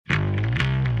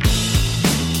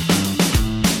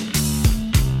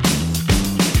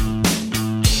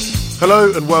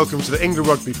Hello and welcome to the England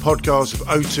Rugby podcast of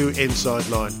O2 Inside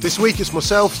Line. This week it's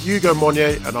myself, Hugo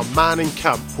Monnier, and our man in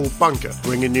camp, Paul Bunker,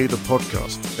 bringing you the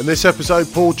podcast. In this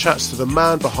episode, Paul chats to the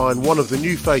man behind one of the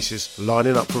new faces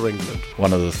lining up for England.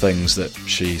 One of the things that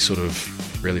she sort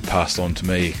of really passed on to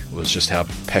me was just how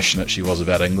passionate she was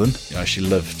about England. You know, she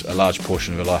lived a large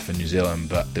portion of her life in New Zealand,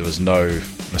 but there was no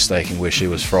mistaking where she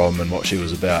was from and what she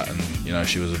was about. And, you know,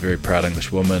 she was a very proud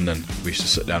English woman, and we used to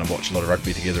sit down and watch a lot of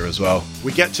rugby together as well.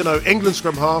 We get to know England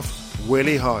scrum half,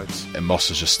 Willie Hines. And Moss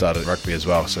has just started rugby as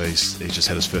well, so he's just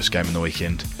had his first game in the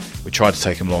weekend. We tried to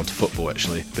take him along to football,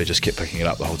 actually, but he just kept picking it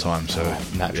up the whole time, so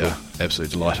natural. Yeah,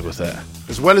 absolutely delighted with that.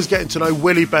 As well as getting to know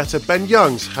Willie better, Ben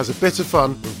Youngs has a bit of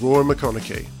fun with Rory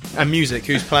McConaughey. And music,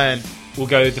 who's playing? We'll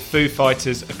go the Foo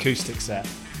Fighters acoustic set.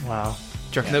 Wow.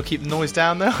 Do you reckon they'll keep the noise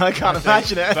down though? I can't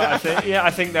imagine it. But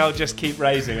I think they'll just keep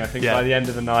raising. I think by the end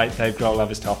of the night, Dave Grohl will have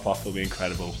his top off. It'll be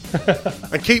incredible.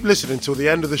 And keep listening till the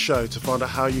end of the show to find out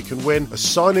how you can win a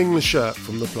signing the shirt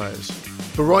from the players.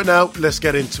 But right now, let's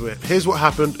get into it. Here's what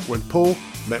happened when Paul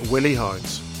met Willie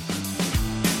Hines.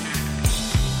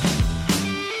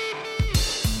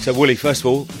 So, Willie, first of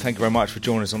all, thank you very much for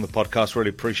joining us on the podcast.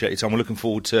 Really appreciate your time. We're looking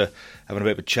forward to having a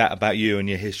bit of a chat about you and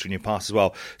your history and your past as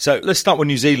well. So, let's start with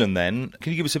New Zealand then.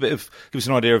 Can you give us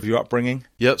an idea of your upbringing?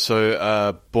 Yep,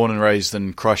 so born and raised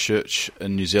in Christchurch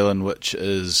in New Zealand, which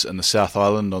is in the South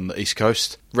Island on the east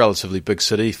coast. Relatively big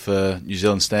city for New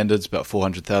Zealand standards, about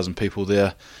 400,000 people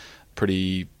there.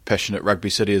 Pretty passionate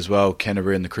rugby city as well.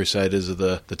 Canterbury and the Crusaders are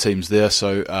the teams there,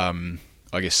 so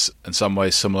I guess in some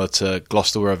ways similar to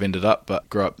Gloucester where I've ended up, but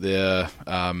grew up there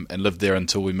and lived there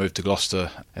until we moved to Gloucester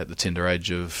at the tender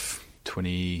age of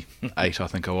 28, I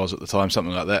think I was at the time,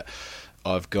 something like that.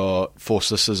 I've got 4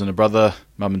 sisters and a brother,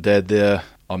 mum and dad there.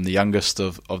 I'm the youngest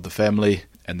of the family,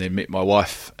 and then met my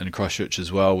wife in Christchurch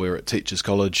as well. We were at Teachers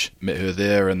College, met her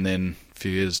there, and then a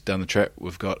few years down the track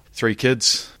we've got 3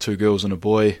 kids, 2 girls and a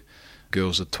boy.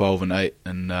 Girls are 12 and 8,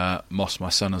 and Moss, my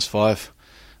son, is 5.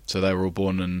 So they were all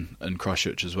born in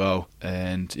Christchurch as well.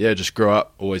 And yeah, just grew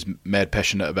up, always mad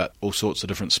passionate about all sorts of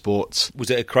different sports. Was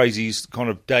it a crazy kind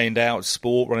of day in, day out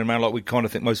sport, running around like we kind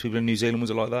of think most people in New Zealand?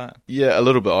 Was it like that? Yeah, a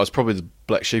little bit. I was probably the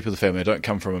black sheep of the family. I don't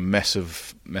come from a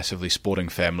massively sporting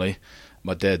family.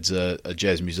 My dad's a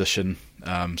jazz musician,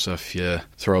 so if you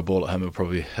throw a ball at him, it'll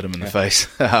probably hit him in the face.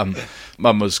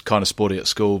 Mum was kind of sporty at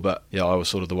school, but yeah, I was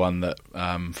sort of the one that,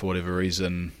 for whatever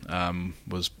reason,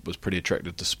 was pretty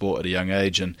attracted to sport at a young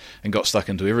age and got stuck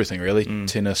into everything, really.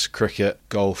 Tennis, cricket,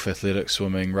 golf, athletics,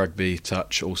 swimming, rugby,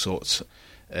 touch, all sorts.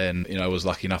 And, you know, I was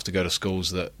lucky enough to go to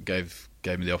schools that gave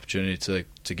me the opportunity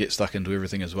to get stuck into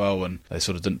everything as well, and they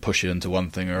sort of didn't push you into one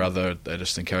thing or other. They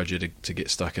just encouraged you to get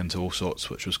stuck into all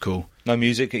sorts, which was cool. No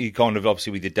music? You kind of,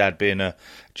 obviously with your dad being a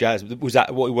jazz, was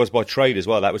that what he was by trade as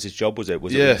well? That was his job, was it?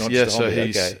 So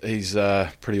he's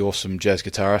a pretty awesome jazz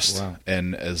guitarist. Wow.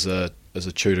 And as a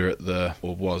tutor at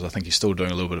I think he's still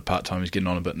doing a little bit of part-time, he's getting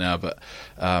on a bit now, but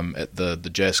at the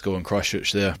jazz school in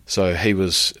Christchurch there. So he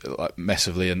was like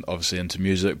massively and obviously into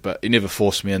music, but he never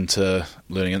forced me into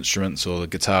learning instruments or the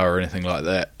guitar or anything like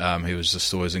that. He was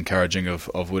just always encouraging of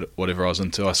whatever I was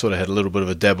into. I sort of had a little bit of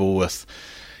a dabble with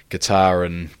guitar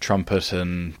and trumpet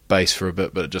and bass for a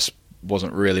bit, but it just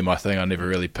wasn't really my thing. I never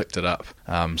really picked it up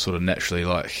sort of naturally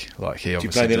like he obviously do you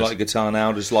play anything like guitar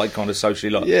now, just like kind of socially,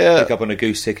 like pick up an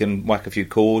acoustic and whack a few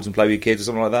chords and play with your kids or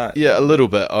something like that? Yeah, a little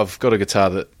bit. I've got a guitar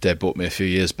that Dad bought me a few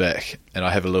years back, and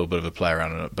I have a little bit of a play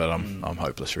around in it, but I'm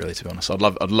hopeless, really, to be honest. I'd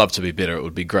love to be better. It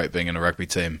would be great being in a rugby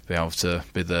team, being able to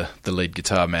be the lead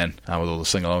guitar man with all the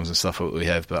sing-alongs and stuff that we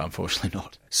have, but unfortunately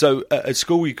not. So at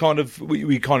school, were you kind of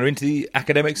into the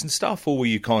academics and stuff, or were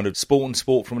you kind of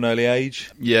sport from an early age?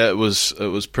 Yeah, it was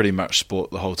pretty much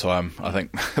sport the whole time. I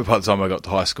think by the time I got to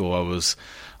high school, I was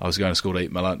going to school to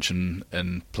eat my lunch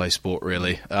and play sport,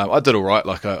 really. I did all right.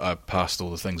 Like I passed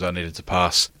all the things I needed to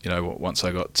pass, you know, once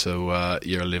I got to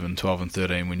year 11, 12 and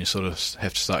 13, when you sort of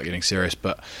have to start getting serious.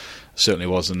 But certainly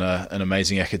wasn't an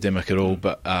amazing academic at all.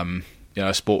 But you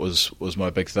know, sport was my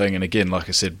big thing. And again, like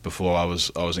I said before, I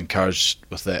was encouraged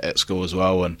with that at school as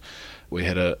well. And we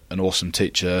had an awesome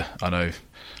teacher. I know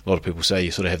a lot of people say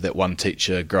you sort of have that one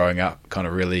teacher growing up kind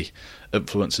of really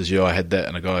influences you. I had that,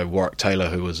 and a guy, Warwick Taylor,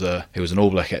 who was an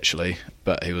All Black actually,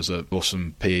 but he was an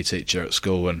awesome PE teacher at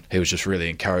school, and he was just really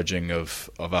encouraging of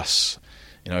us,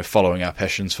 following our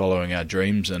passions, following our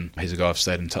dreams, and he's a guy I've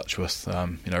stayed in touch with,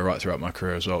 right throughout my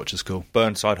career as well, which is cool.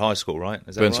 Burnside High School, right?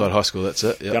 Is that Burnside right? High School, that's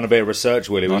it. Yep. Done a bit of research,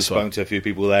 Willie. Nice We've spoken to a few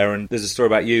people there, and there's a story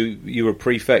about you. You were a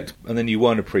prefect, and then you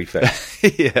weren't a prefect.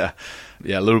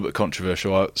 Yeah, a little bit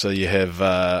controversial. So you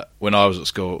have, when I was at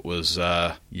school, it was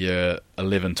year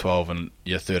 11, 12, and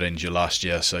year 13 is your last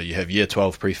year. So you have year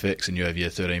 12 prefects and you have year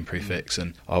 13 prefects,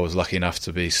 and I was lucky enough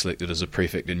to be selected as a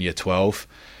prefect in year 12.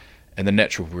 And the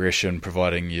natural progression,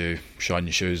 providing you shine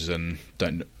your shoes and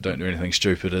don't do anything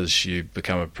stupid, is you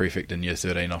become a prefect in year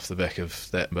 13 off the back of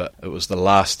that. But it was the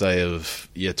last day of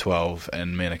year 12,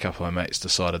 and me and a couple of my mates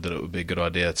decided that it would be a good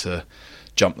idea to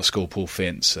jump the school pool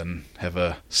fence and have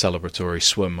a celebratory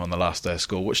swim on the last day of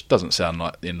school, which doesn't sound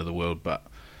like the end of the world, but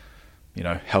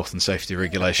health and safety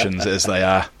regulations as they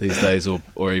are these days,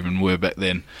 or even were back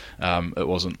then, it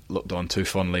wasn't looked on too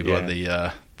fondly by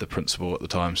the principal at the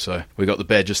time. So we got the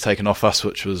badges taken off us,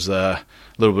 which was a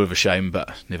little bit of a shame,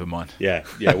 but never mind. Yeah,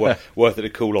 worth it to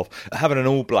cool off. Having an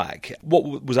All Black,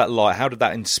 what was that like? How did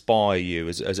that inspire you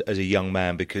as a young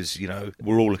man? Because,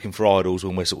 we're all looking for idols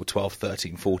when we're sort of 12,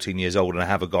 13, 14 years old, and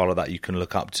have a guy like that you can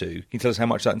look up to. Can you tell us how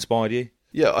much that inspired you?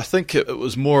 Yeah, I think it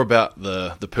was more about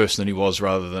the person that he was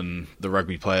rather than the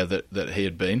rugby player that he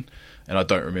had been. And I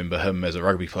don't remember him as a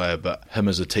rugby player, but him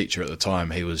as a teacher at the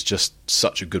time, he was just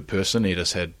such a good person. He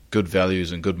just had good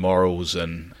values and good morals,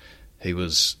 and he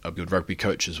was a good rugby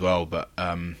coach as well. But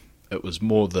it was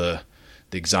more the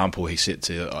example he set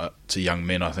to young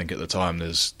men. I think at the time,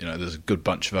 there's a good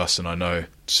bunch of us, and I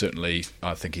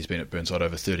think he's been at Burnside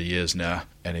over 30 years now,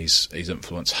 and he's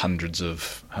influenced hundreds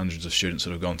of students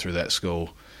that have gone through that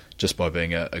school just by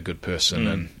being a good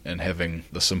person and having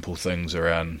the simple things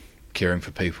around caring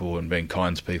for people and being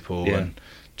kind to people and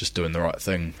just doing the right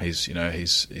thing. He's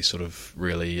sort of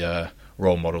really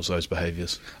role models those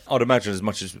behaviours. I'd imagine as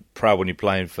much as proud when you're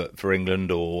playing for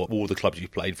England or all the clubs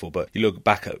you've played for, but you look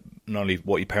back at not only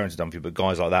what your parents have done for you, but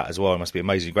guys like that as well. It must be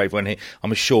amazingly grateful. And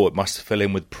I'm sure it must fill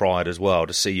in with pride as well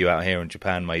to see you out here in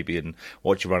Japan maybe and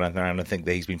watch you run around and think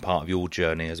that he's been part of your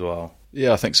journey as well.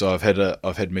 Yeah, I think so. I've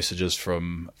had messages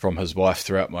from his wife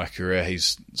throughout my career.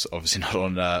 He's obviously not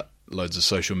on loads of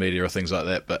social media or things like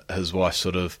that, but his wife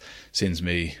sort of sends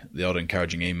me the odd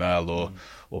encouraging email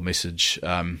or message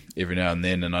every now and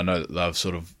then, and I know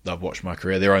that they've watched my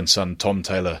career. Their own son, Tom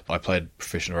Taylor, I played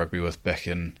professional rugby with back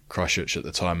in Christchurch at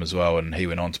the time as well, and he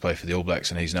went on to play for the All Blacks,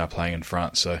 and he's now playing in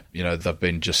France. So they've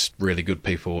been just really good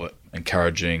people,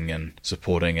 encouraging and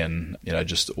supporting, and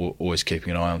just always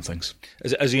keeping an eye on things.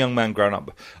 As a young man growing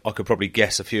up, I could probably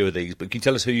guess a few of these, but can you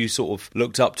tell us who you sort of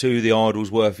looked up to, the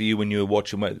idols were for you when you were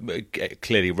watching?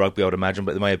 Clearly rugby, I would imagine,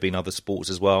 but there may have been other sports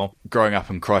as well. Growing up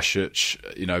in Christchurch,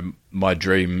 my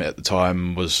dream at the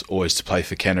time was always to play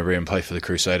for Canterbury and play for the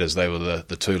Crusaders. They were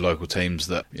the two local teams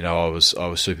that I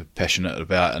was super passionate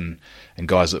about, and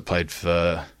guys that played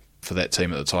for that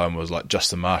team at the time was like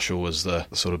Justin Marshall was the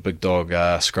sort of big dog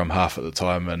scrum half at the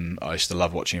time, and I used to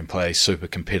love watching him play, super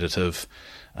competitive.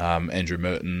 Andrew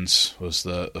Mertens was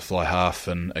the fly half,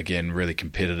 and again really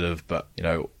competitive, but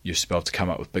used to be able to come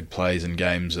up with big plays in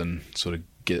games and sort of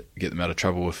get them out of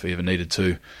trouble if he ever needed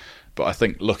to. But I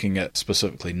think looking at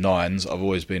specifically nines, I've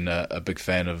always been a big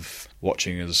fan of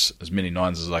watching as many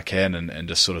nines as I can, and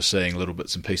just sort of seeing little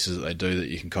bits and pieces that they do that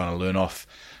you can kind of learn off.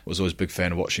 I was always a big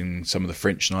fan of watching some of the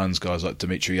French nines, guys like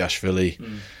Dimitri Yashvili,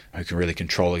 who can really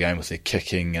control the game with their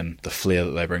kicking and the flair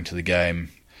that they bring to the game.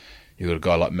 You've got a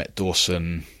guy like Matt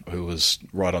Dawson, who was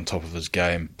right on top of his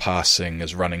game, passing,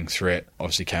 his running threat.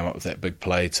 Obviously came up with that big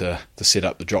play to set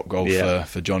up the drop goal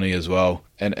for Johnny as well.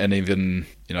 And even,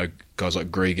 guys like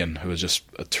Gregan, who was just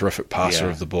a terrific passer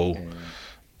of the ball. Yeah.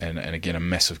 And again, a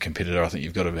massive competitor. I think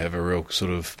you've got to have a real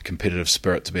sort of competitive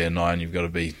spirit to be a nine. You've got to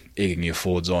be egging your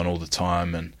forwards on all the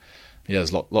time, and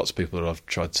there's lots of people that I've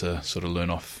tried to sort of learn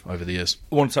off over the years.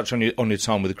 I want to touch on your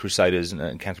time with the Crusaders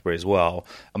and Canterbury as well.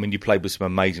 I mean, you played with some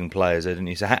amazing players, didn't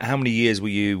you? So how many years were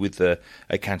you with at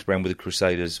Canterbury and with the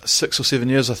Crusaders? 6 or 7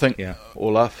 years, I think,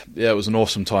 all up. Yeah, it was an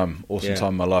awesome time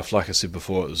in my life. Like I said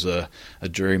before, it was a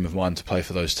dream of mine to play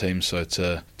for those teams, so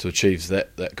to achieve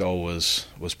that goal was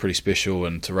pretty special,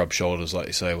 and to rub shoulders, like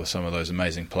you say, with some of those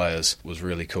amazing players was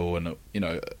really cool, and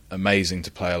amazing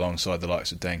to play alongside the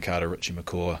likes of Dan Carter, Richie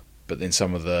McCaw. But then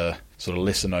some of the sort of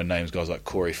lesser-known names, guys like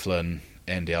Corey Flynn,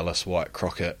 Andy Ellis, White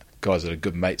Crockett, guys that are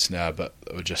good mates now, but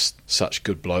were just such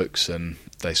good blokes, and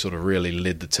they sort of really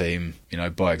led the team,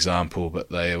 by example, but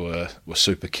they were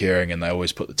super caring, and they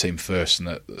always put the team first, and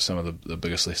that some of the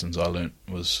biggest lessons I learnt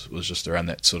was just around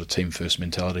that sort of team-first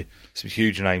mentality. Some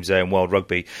huge names there in world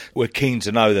rugby. We're keen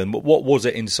to know then, what was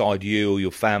it inside you or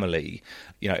your family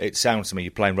it sounds to me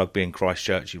you're playing rugby in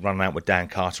Christchurch, you run out with Dan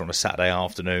Carter on a Saturday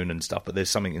afternoon and stuff, but there's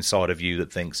something inside of you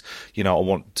that thinks, I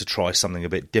want to try something a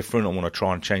bit different, I want to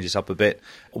try and change this up a bit.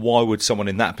 Why would someone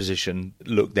in that position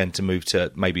look then to move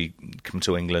to maybe come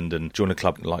to England and join a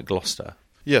club like Gloucester?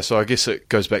 Yeah, so I guess it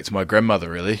goes back to my grandmother,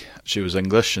 really. She was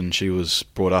English and she was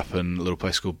brought up in a little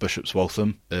place called Bishop's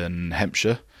Waltham in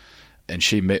Hampshire. And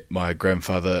she met my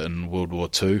grandfather in World War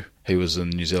II. He was in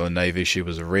New Zealand Navy, she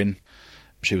was a Wren.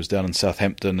 She was down in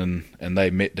Southampton and they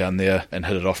met down there and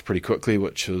hit it off pretty quickly,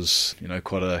 which was,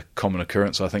 quite a common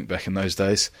occurrence, I think, back in those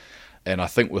days. And I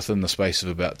think within the space of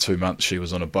about 2 months, she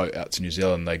was on a boat out to New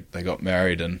Zealand. They got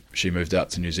married and she moved out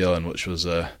to New Zealand, which was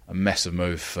a massive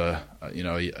move for,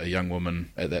 a young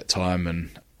woman at that time.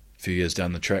 And a few years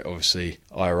down the track, obviously,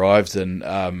 I arrived and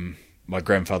my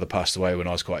grandfather passed away when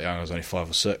I was quite young. I was only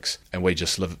 5 or 6. And we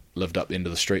just lived up the end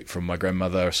of the street from my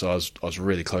grandmother. So I was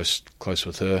really close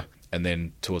with her. And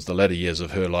then towards the latter years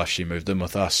of her life, she moved in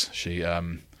with us. She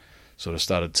sort of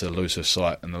started to lose her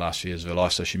sight in the last few years of her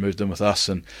life, so she moved in with us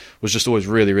and was just always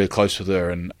really, really close with her.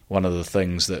 And one of the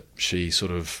things that she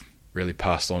sort of really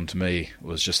passed on to me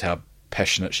was just how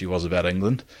passionate she was about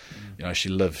England. She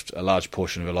lived a large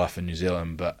portion of her life in New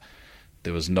Zealand, but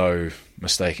there was no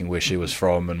mistaking where she was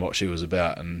from and what she was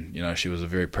about. And she was a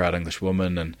very proud English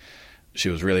woman, and she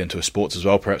was really into her sports as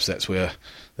well. Perhaps that's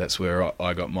where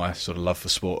I got my sort of love for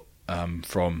sport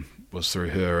from, was through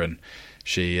her. And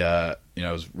she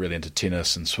was really into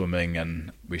tennis and swimming,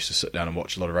 and we used to sit down and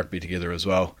watch a lot of rugby together as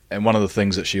well. And one of the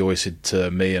things that she always said to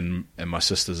me and my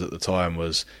sisters at the time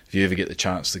was, if you ever get the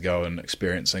chance to go and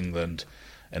experience England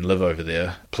and live over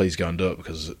there, please go and do it,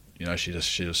 because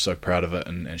she was so proud of it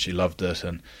and she loved it.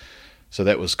 And so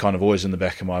that was kind of always in the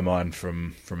back of my mind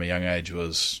from a young age,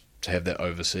 was to have that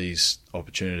overseas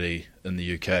opportunity in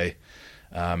the UK.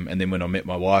 And then when I met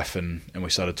my wife and we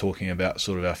started talking about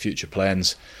sort of our future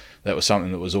plans, that was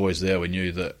something that was always there. We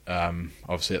knew that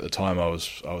obviously at the time I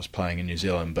was playing in New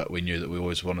Zealand, but we knew that we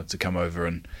always wanted to come over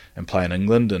and play in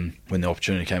England. And when the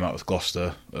opportunity came up with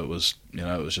Gloucester, it was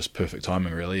just perfect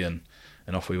timing, really, and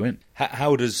off we went.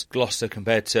 How does Gloucester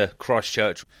compare to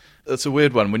Christchurch? It's a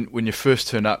weird one. When you first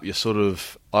turn up, you're sort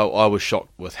of... I was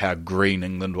shocked with how green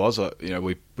England was.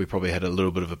 We probably had a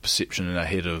little bit of a perception in our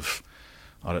head of,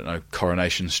 I don't know,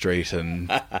 Coronation Street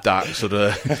and dark sort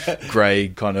of grey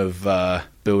kind of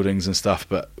buildings and stuff.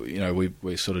 But,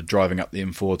 we're sort of driving up the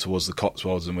M4 towards the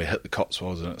Cotswolds, and we hit the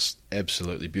Cotswolds, and it's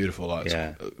absolutely beautiful.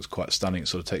 It's quite stunning. It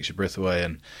sort of takes your breath away.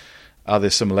 And are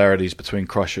there similarities between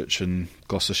Christchurch and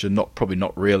Gloucestershire? Probably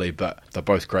not really, but they're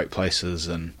both great places,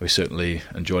 and we certainly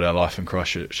enjoyed our life in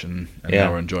Christchurch, and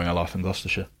now we're enjoying our life in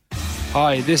Gloucestershire.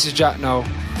 Hi, this is Jack Noel,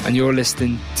 and you're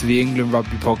listening to the England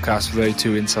Rugby Podcast with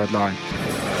O2 Inside Line.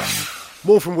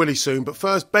 More from Willie soon, but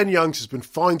first, Ben Youngs has been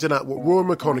finding out what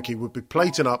Rory McConaughey would be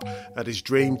plating up at his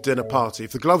dream dinner party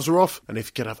if the gloves were off and if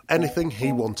he could have anything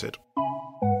he wanted.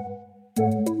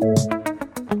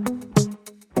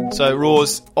 So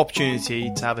Raw's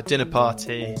opportunity to have a dinner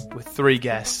party with 3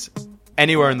 guests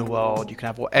anywhere in the world. You can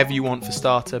have whatever you want for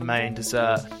starter, main,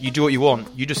 dessert. You do what you want.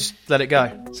 You just let it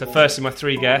go. So firstly, my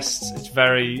 3 guests. It's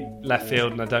very left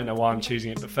field, and I don't know why I'm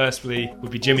choosing it. But firstly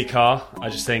would be Jimmy Carr. I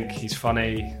just think he's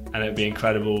funny, and it'd be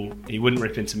incredible. He wouldn't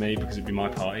rip into me because it'd be my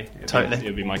party. It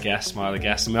would be my guest, my other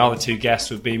guest. And my other 2 guests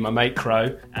would be my mate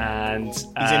Crow, and he's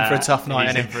in for a tough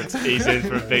night. He's in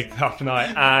for a big tough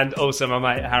night, and also my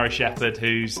mate Harry Shepherd,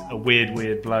 who's a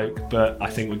weird bloke, but I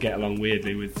think would get along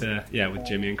weirdly with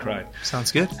Jimmy and Crow.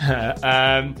 Sounds good.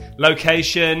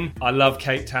 Location, I love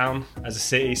Cape Town as a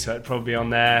city, so it'd probably be on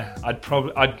there.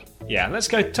 Let's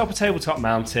go top of Tabletop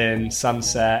Mountain,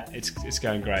 sunset. It's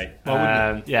going great.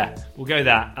 We'll go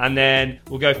that, and then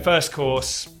we'll go first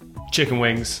course, chicken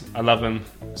wings. I love them.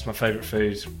 It's my favourite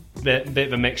food. Bit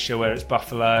of a mixture where it's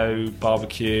buffalo,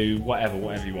 barbecue, whatever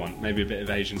you want. Maybe a bit of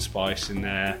Asian spice in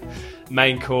there.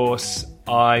 Main course,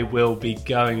 I will be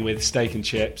going with steak and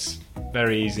chips.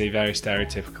 Very easy, very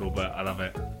stereotypical, but I love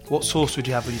it. What sauce would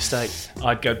you have with your steak?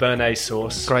 I'd go béarnaise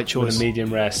sauce. Great choice. With a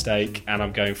medium rare steak, and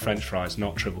I'm going French fries,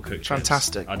 not triple cooked chips.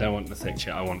 Fantastic. I don't want the thick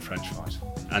chip, I want French fries.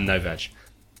 And no veg.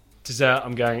 Dessert,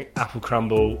 I'm going apple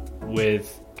crumble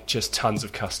with just tons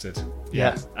of custard.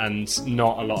 Yeah. And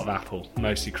not a lot of apple,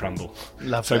 mostly crumble.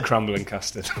 Lovely. So crumble and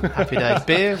custard. Happy day.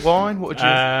 Beer, wine, what would you...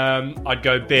 I'd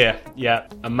go beer, yeah.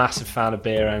 A massive fan of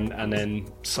beer, and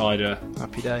then cider.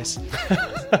 Happy days.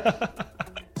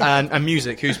 and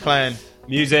music, who's playing?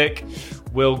 Music,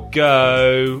 we'll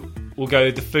go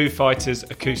the Foo Fighters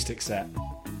acoustic set.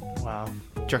 Wow.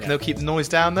 Do you reckon they'll keep the noise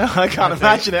down though? I can't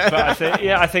imagine it. But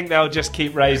I think they'll just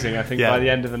keep raising. I think by the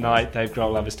end of the night, Dave Grohl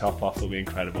will have his top off. It'll be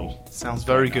incredible. Sounds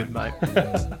very good, mate.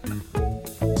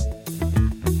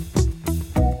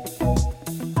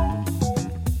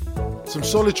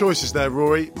 solid choices there,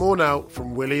 Rory. More now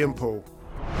from Willie and Paul.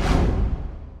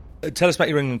 Tell us about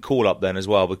your England call-up then as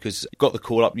well, because you got the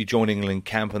call-up, you joined England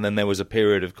camp, and then there was a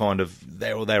period of kind of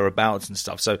there or thereabouts and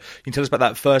stuff. So can you tell us about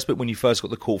that first bit when you first got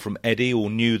the call from Eddie, or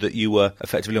knew that you were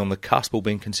effectively on the cusp or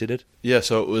being considered? Yeah,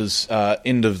 so it was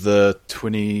end of the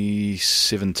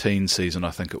 2017 season,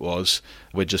 I think it was.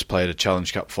 We'd just played a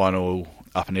Challenge Cup final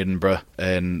up in Edinburgh,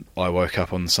 and I woke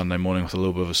up on Sunday morning with a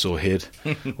little bit of a sore head.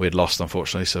 We'd lost,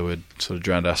 unfortunately, so we'd sort of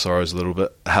drowned our sorrows a little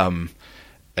bit.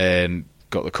 And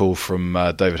got the call from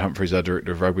David Humphreys, our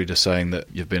Director of Rugby, just saying that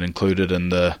you've been included in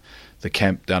the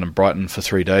camp down in Brighton for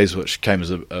 3 days, which came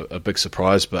as a big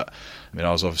surprise. But I mean,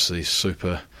 I was obviously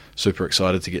super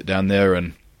excited to get down there,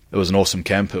 and it was an awesome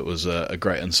camp. It was a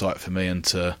great insight for me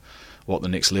into what the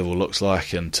next level looks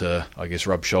like, and to, I guess,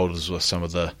 rub shoulders with some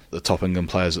of the top England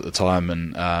players at the time.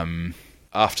 And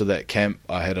after that camp,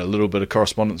 I had a little bit of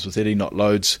correspondence with Eddie, not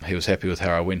loads. He was happy with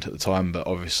how I went at the time, but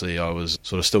obviously I was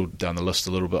sort of still down the list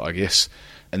a little bit, I guess.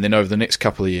 And then over the next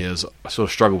couple of years, I sort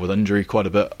of struggled with injury quite a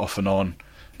bit, off and on.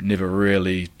 Never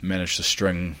really managed to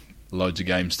string loads of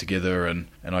games together, and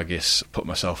I guess put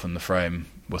myself in the frame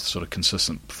with sort of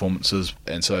consistent performances.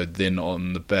 And so then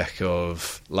on the back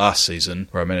of last season,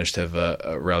 where I managed to have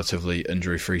a relatively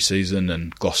injury-free season,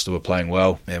 and Gloucester were playing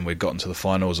well, and we'd gotten to the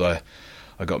finals, I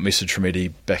got a message from Eddie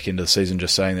back into the season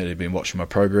just saying that he'd been watching my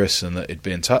progress and that he'd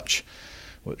be in touch,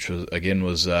 which was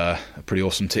a pretty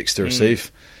awesome text to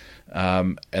receive.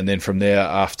 And then from there,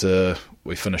 after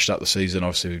we finished up the season,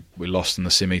 obviously we lost in the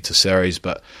semi to Sarries,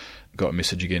 but got a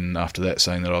message again after that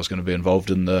saying that I was going to be involved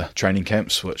in the training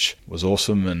camps, which was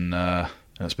awesome, and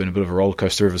it's been a bit of a roller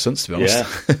coaster ever since, to be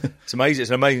honest. Yeah, it's amazing. It's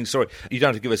an amazing story. You don't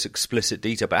have to give us explicit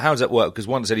detail, but how does that work? Because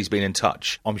once Eddie's been in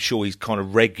touch, I'm sure he's kind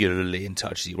of regularly in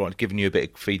touch with you, right? Giving you a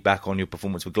bit of feedback on your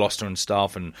performance with Gloucester and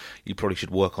stuff, and you probably should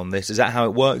work on this. Is that how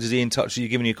it works? Is he in touch with you,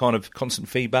 giving you kind of constant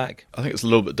feedback? I think it's a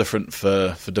little bit different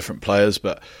for different players,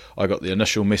 but I got the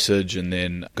initial message and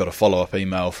then got a follow-up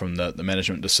email from the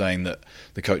management just saying that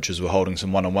the coaches were holding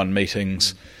some one-on-one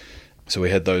meetings. So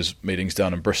we had those meetings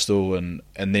down in Bristol, and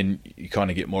then you kind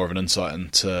of get more of an insight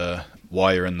into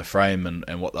why you're in the frame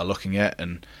and what they're looking at,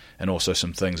 and also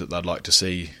some things that they'd like to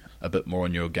see a bit more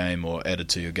in your game or added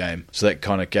to your game. So that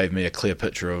kind of gave me a clear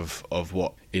picture of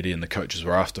what Eddie and the coaches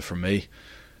were after from me.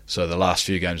 So the last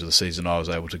few games of the season, I was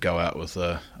able to go out with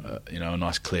a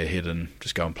nice clear head and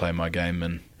just go and play my game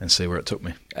and see where it took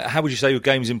me. How would you say your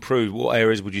game's improved? What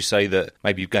areas would you say that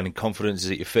maybe you've gained in confidence? Is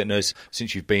it your fitness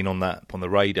since you've been on the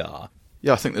radar?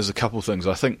 Yeah, I think there's a couple of things.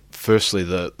 I think firstly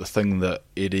the thing that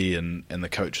Eddie and the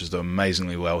coaches do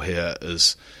amazingly well here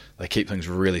is they keep things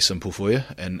really simple for you.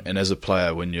 And as a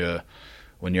player, when you're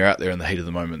out there in the heat of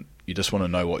the moment, you just want to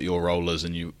know what your role is,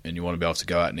 and you want to be able to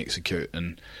go out and execute.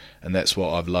 And that's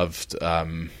what I've loved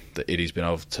that Eddie's been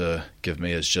able to give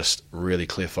me, is just really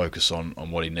clear focus on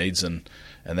what he needs, and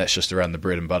that's just around the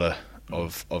bread and butter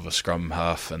of a scrum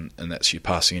half, and that's you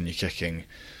passing and you kicking.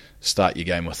 Start your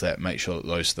game with that, make sure that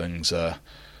those things are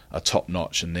top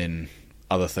notch, and then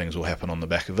other things will happen on the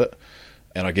back of it.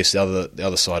 And I guess the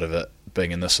other side of it,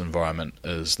 being in this environment,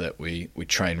 is that we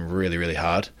train really, really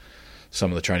hard. Some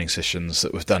of the training sessions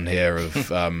that we've done here have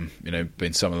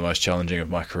been some of the most challenging of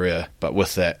my career, but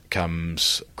with that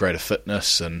comes greater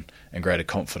fitness and greater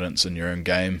confidence in your own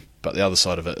game. But the other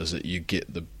side of it is that you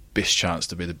get the best chance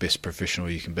to be the best professional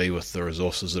you can be with the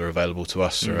resources that are available to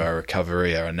us through our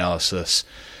recovery, our analysis,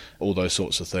 all those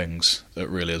sorts of things. It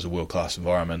really is a world-class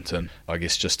environment, and I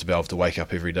guess just to be able to wake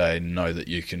up every day and know that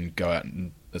you can go out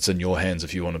and it's in your hands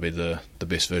if you want to be the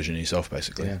best version of yourself,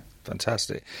 basically. Yeah,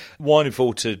 fantastic. Winding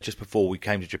forward to just before we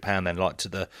came to Japan then, like to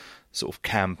the sort of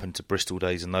camp and to Bristol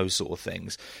days and those sort of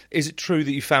things, is it true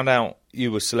that you found out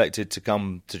you were selected to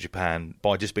come to Japan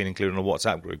by just being included on a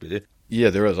WhatsApp group, is it? Yeah,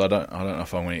 there is. I don't know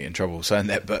if I'm going to get in trouble saying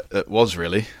that, but it was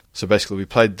really. So basically we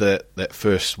played that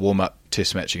first warm-up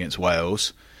test match against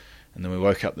Wales, and then we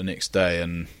woke up the next day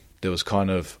and there was kind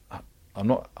of, I'm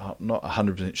not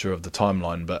 100% sure of the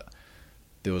timeline, but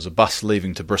there was a bus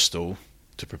leaving to Bristol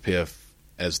to prepare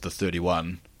as the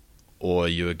 31, or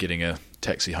you were getting a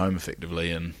taxi home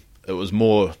effectively, and it was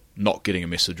more not getting a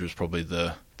message was probably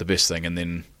the best thing, and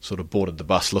then sort of boarded the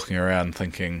bus looking around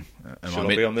thinking, am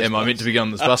I meant to be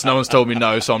on this bus? No one's told me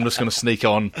no, so I'm just going to sneak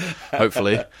on,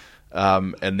 hopefully.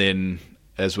 And then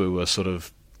as we were sort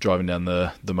of driving down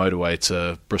the motorway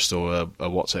to Bristol, a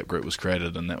WhatsApp group was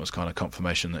created, and that was kind of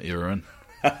confirmation that you were in.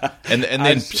 and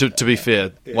then to be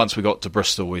fair, once we got to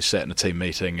Bristol, we sat in a team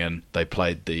meeting and they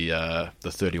played the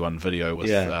 31 video with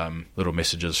little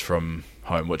messages from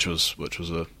home, which was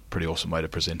pretty awesome way to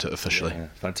present it officially. Yeah,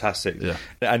 fantastic. Yeah.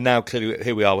 And now clearly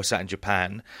here we are, we're sat in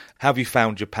Japan. How have you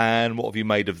found Japan? What have you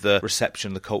made of the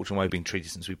reception, the culture, and way we've been treated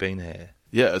since we've been here?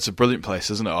 Yeah, it's a brilliant place,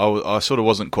 isn't it? I sort of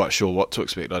wasn't quite sure what to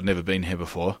expect. I'd never been here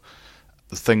before.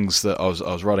 The things that I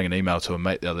was writing an email to a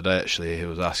mate the other day, actually, he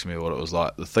was asking me what it was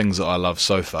like. The things that I love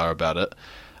so far about it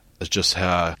is just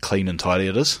how clean and tidy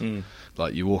it is.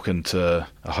 Like, you walk into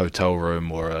a hotel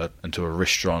room or into a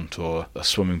restaurant or a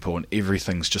swimming pool and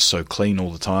everything's just so clean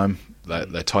all the time.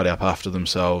 They tidy up after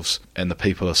themselves, and the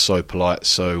people are so polite,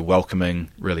 so welcoming,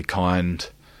 really kind,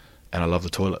 and I love the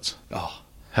toilets. Oh,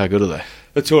 how good are they?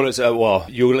 The toilets, well,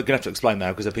 you're going to have to explain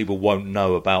now because the people won't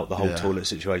know about the whole Yeah. toilet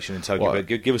situation in Tokyo. Well,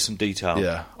 but give us some detail.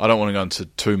 Yeah, I don't want to go into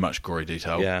too much gory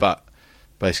detail, Yeah. but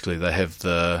basically they have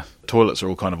the toilets are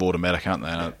all kind of automatic, aren't they?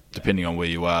 And depending on where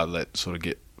you are, they sort of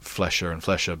get flasher and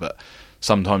flasher, but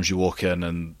sometimes you walk in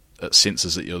and it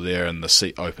senses that you're there and the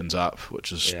seat opens up,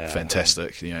 which is Yeah.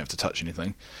 fantastic. You don't have to touch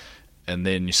anything. And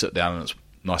then you sit down and it's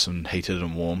nice and heated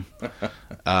and warm.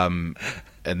 And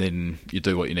then you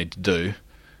do what you need to do,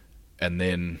 and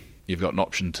then you've got an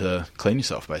option to clean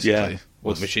yourself, basically. Yeah.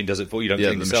 Well, the machine does it for you. You don't Yeah,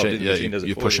 clean the yourself. machine, The machine does it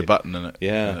you for push you. a button and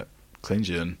it cleans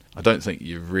you. And I don't think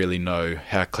you really know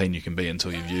how clean you can be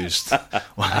until you've used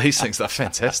one of these things. They're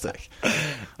fantastic.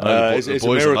 I know It's a boys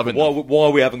are miracle. loving them. Why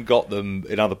we haven't got them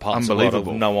in other parts of the world, I've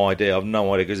Unbelievable. no idea. I've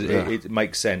no idea because Yeah. it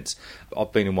makes sense.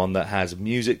 I've been in one that has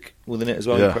music within it as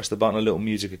well. Yeah. You press the button, a little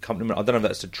music accompaniment. I don't know if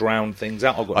that's to drown things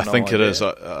out. I've got I no think idea. it is.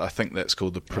 I think that's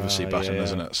called the privacy button, yeah.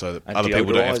 isn't it? So that And other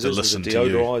people don't have to deodorizers, listen there's to a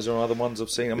you. deodorizer and other ones I've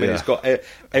seen. I mean, Yeah. it's got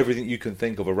everything you can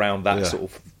think of around that Yeah. sort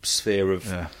of sphere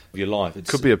of your life. It's,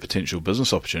 Could be a potential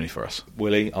business opportunity for us.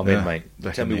 Willie, I'm Yeah. in, mate.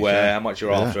 Back Tell in me the where, UK. how much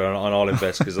you're Yeah. after, and I'll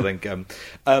invest because I think.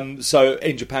 So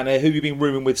in Japan, who have you been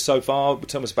rooming with so far?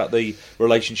 Tell us about the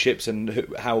relationships and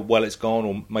how well it's gone,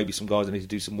 or maybe some guys that need to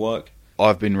do some work.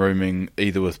 I've been rooming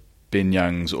either with Ben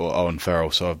Youngs or Owen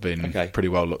Farrell, so I've been Okay. pretty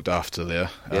well looked after there.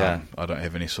 Yeah. I don't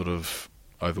have any sort of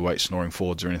overweight snoring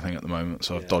forwards or anything at the moment,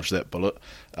 so I've dodged that bullet.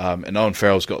 And Owen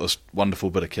Farrell's got this wonderful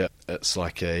bit of kit. It's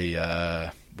like a,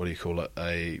 what do you call it,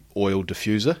 a oil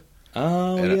diffuser.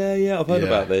 Oh, And I've heard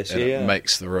about this. and Yeah, it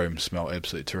makes the room smell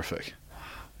absolutely terrific.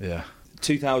 Yeah.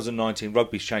 2019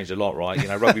 rugby's changed a lot, right? You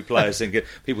know, rugby players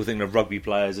people think of rugby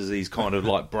players as these kind of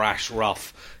like brash,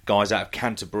 rough guys out of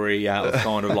Canterbury, out of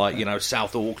kind of like, you know,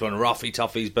 South Auckland, roughy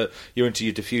toughies. But you're into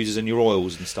your diffusers and your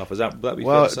oils and stuff. Is that be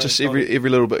Well, fair to say? just every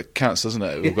little bit counts, doesn't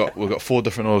it? We've got 4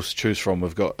 different oils to choose from.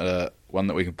 We've got one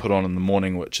that we can put on in the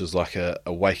morning, which is like a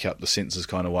wake up the senses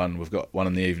kind of one. We've got one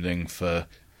in the evening for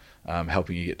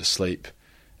helping you get to sleep,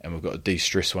 and we've got a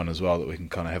de-stress one as well that we can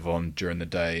kind of have on during the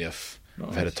day if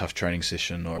we've had a tough training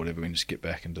session or whatever. We can just get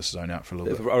back and just zone out for a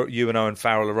little bit. You and Owen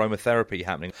Farrell aromatherapy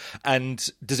happening. And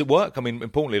does it work? I mean,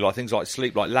 importantly, like things like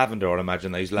sleep, like lavender, I'd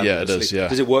imagine they use lavender. Yeah, it to is, sleep. yeah.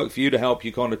 Does it work for you to help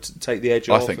you kind of take the edge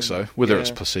I off? think so. Whether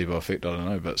it's placebo effect, I don't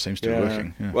know, but it seems to be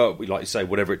working. Yeah. Well, like you say,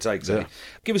 whatever it takes. Yeah.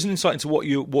 Give us an insight into what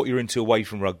you're into away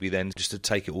from rugby then, just to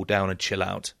take it all down and chill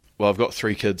out. Well, I've got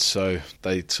 3 kids, so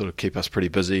they sort of keep us pretty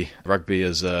busy. Rugby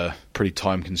is pretty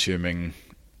time-consuming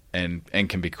and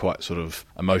can be quite sort of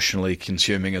emotionally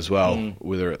consuming as well,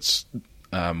 whether it's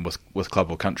with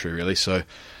club or country, really. So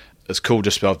it's cool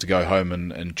just to be able to go home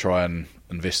and try and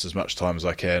invest as much time as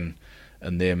I can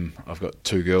in them. I've got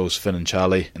 2 girls, Finn and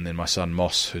Charlie, and then my son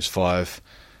Moss, who's 5.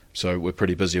 So we're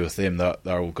pretty busy with them.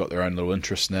 They're all got their own little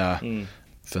interests now.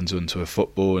 Finn's into her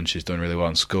football, and she's doing really well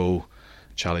in school.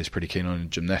 Charlie's pretty keen on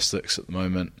gymnastics at the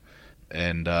moment,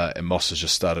 and Moss has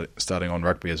just starting on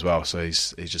rugby as well. So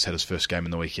he's just had his first game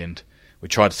in the weekend. We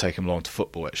tried to take him along to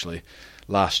football actually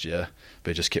last year,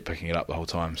 but he just kept picking it up the whole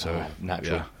time. So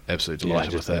natural. yeah, absolutely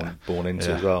delighted with that. Born into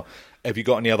Yeah. as well. Have you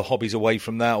got any other hobbies away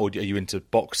from that, or are you into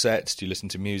box sets? Do you listen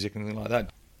to music, anything like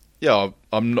that? Yeah,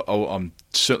 I'm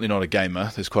certainly not a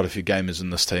gamer. There's quite a few gamers in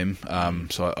this team,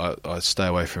 so I stay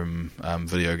away from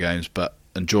video games, but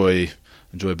enjoy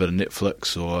a bit of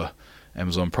Netflix or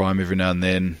Amazon Prime every now and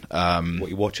then. What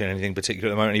you watching? Anything particular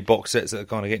at the moment? Any box sets that are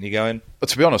kind of getting you going? But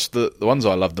to be honest, the ones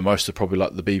I love the most are probably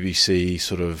like the BBC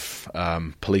sort of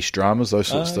police dramas, those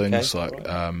sorts of things. Like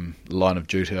Line of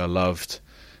Duty, I loved.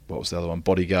 What was the other one?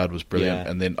 Bodyguard was brilliant.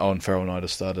 Yeah. And then Owen Farrell and I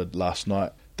just started last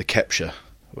night The Capture,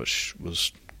 which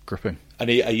was gripping. And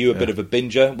are you a bit of a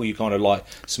binger? Will you kind of like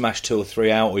smash 2 or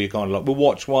 3 out, or you kind of like, we'll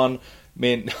watch one,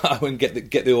 me and Owen get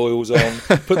the oils on,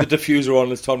 put the diffuser on,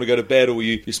 it's time to go to bed, or will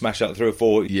you smash out 3 or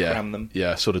 4, cram them?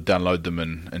 Yeah, sort of download them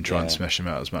and try and smash them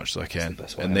out as much as I can. the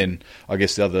best way And then I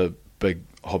guess the other big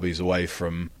hobbies away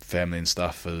from family and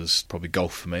stuff is probably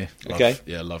golf for me. Okay.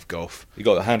 Yeah, love golf. You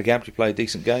got the handicap? Do you play a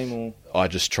decent game, or? I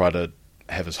just try to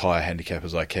have as high a handicap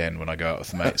as I can when I go out with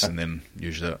the mates, and then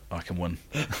usually I can win.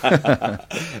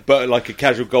 But like a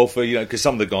casual golfer, because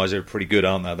some of the guys are pretty good,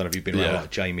 aren't they? I don't know if you've been around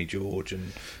like Jamie George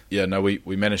and... Yeah, no, we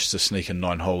managed to sneak in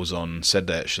 9 holes on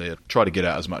Saturday, actually. I try to get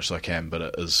out as much as I can, but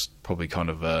it is probably kind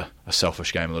of a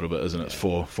selfish game a little bit, isn't it? It's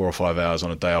 4 or 5 hours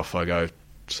on a day off. I go,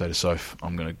 say to Soph,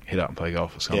 I'm going to head out and play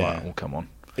golf. It's kind of like, well, come on.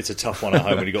 It's a tough one at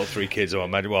home when you've got 3 kids, I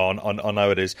imagine. Well, I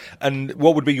know it is. And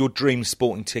what would be your dream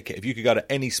sporting ticket? If you could go to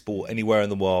any sport, anywhere in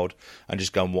the world, and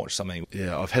just go and watch something.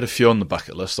 Yeah, I've had a few on the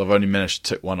bucket list. I've only managed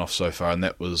to tick one off so far, and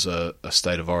that was a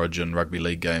State of Origin rugby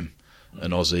league game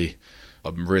in Aussie.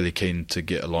 I'm really keen to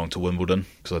get along to Wimbledon,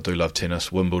 because I do love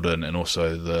tennis. Wimbledon and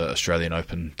also the Australian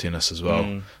Open tennis as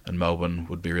well in Melbourne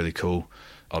would be really cool.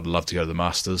 I'd love to go to the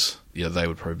Masters. Yeah, they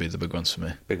would probably be the big ones for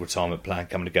me. Big retirement plan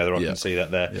coming together. I can see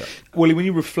that there. Yeah. Willie, when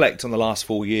you reflect on the last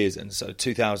 4 years, and so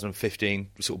 2015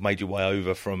 sort of made your way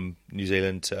over from New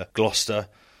Zealand to Gloucester.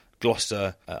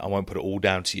 Gloucester, I won't put it all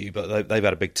down to you, but they've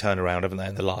had a big turnaround, haven't they,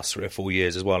 in the last 3 or 4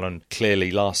 years as well? And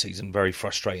clearly last season, very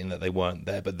frustrating that they weren't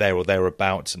there, but there or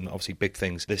thereabouts, and obviously big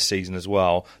things this season as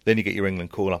well. Then you get your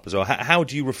England call up as well. How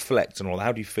do you reflect on all that?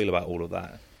 How do you feel about all of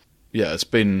that? Yeah, it's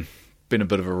been a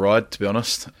bit of a ride, to be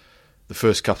honest. The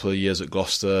first couple of years at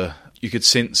Gloucester, you could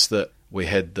sense that we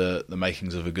had the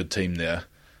makings of a good team there,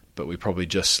 but we probably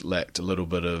just lacked a little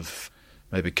bit of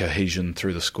maybe cohesion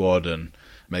through the squad, and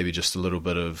maybe just a little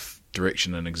bit of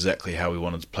direction in exactly how we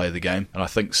wanted to play the game. And I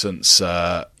think since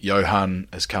Johan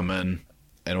has come in,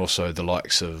 and also the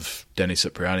likes of Danny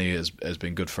Cipriani has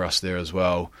been good for us there as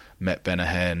well, Matt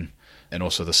Banahan, and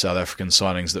also the South African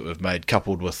signings that we've made,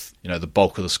 coupled with the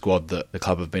bulk of the squad that the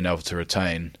club have been able to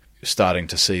retain, you're starting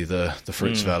to see the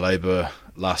fruits of our labour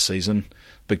last season.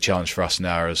 Big challenge for us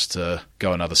now is to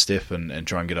go another step and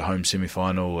try and get a home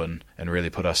semi-final and really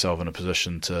put ourselves in a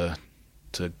position to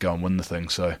go and win the thing.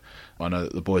 So I know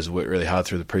that the boys have worked really hard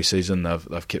through the pre-season.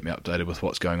 They've kept me updated with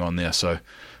what's going on there, so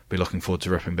be looking forward to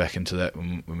ripping back into that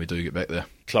when we do get back there.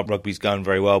 Club rugby's going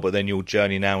very well, but then your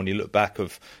journey now, when you look back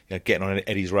of getting on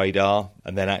Eddie's radar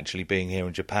and then actually being here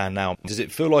in Japan now, does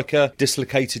it feel like a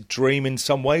dislocated dream in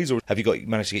some ways, or have you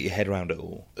managed to get your head around it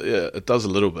all? Yeah, it does a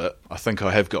little bit. I think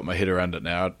I have got my head around it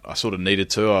now. I sort of needed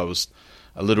to. I was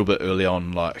a little bit early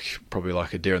on, probably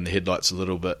like a deer in the headlights a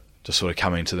little bit, just sort of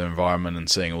coming to the environment and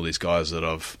seeing all these guys that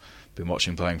I've been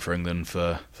watching playing for England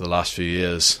for the last few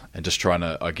years, and just trying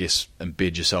to, I guess,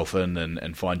 embed yourself in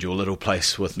and find your little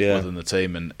place within the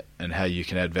team and how you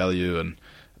can add value. And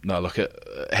no, look, it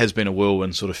has been a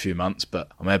whirlwind sort of few months, but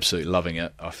I'm absolutely loving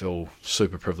it. I feel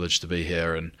super privileged to be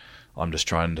here, and I'm just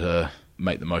trying to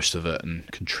make the most of it and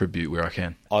contribute where I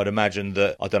can. I'd imagine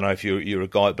that, I don't know if you're a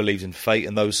guy that believes in fate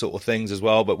and those sort of things as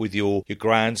well, but with your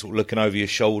grand sort of looking over your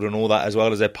shoulder and all that as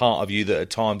well, is there part of you that at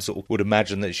times sort of would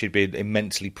imagine that she'd be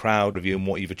immensely proud of you and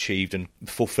what you've achieved and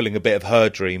fulfilling a bit of her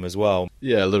dream as well?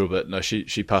 Yeah, a little bit. No, she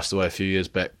passed away a few years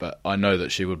back, but I know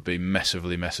that she would be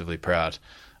massively, massively proud,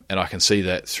 and I can see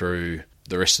that through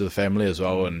the rest of the family as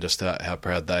well, and just how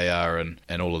proud they are, and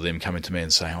all of them coming to me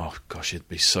and saying, oh gosh, she'd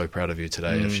be so proud of you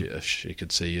today if she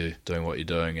could see you doing what you're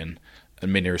doing. And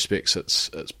in many respects it's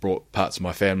brought parts of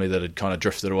my family that had kind of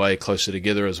drifted away closer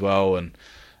together as well. And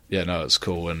yeah, no, it's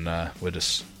cool, and we're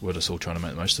just all trying to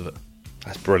make the most of it.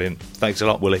 That's brilliant. Thanks a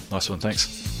lot, Willie. Nice one, thanks.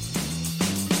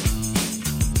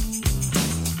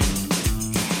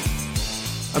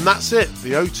 And that's it,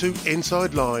 the O2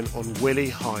 Inside Line on Willie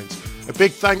Hines. A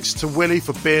big thanks to Willie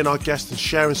for being our guest and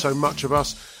sharing so much of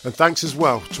us, and thanks as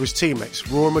well to his teammates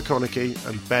Rory McConaughey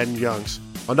and Ben Youngs.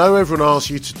 I know everyone asks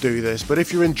you to do this, but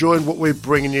if you're enjoying what we're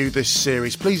bringing you this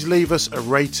series, please leave us a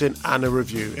rating and a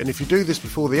review. And if you do this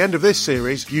before the end of this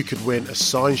series, you could win a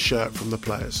signed shirt from the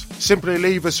players. Simply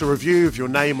leave us a review of your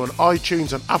name on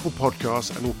iTunes and Apple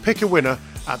Podcasts, and we'll pick a winner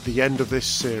at the end of this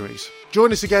series.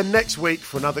 Join us again next week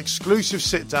for another exclusive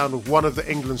sit-down with one of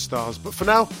the England stars. But for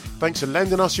now, thanks for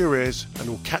lending us your ears, and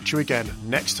we'll catch you again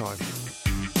next time.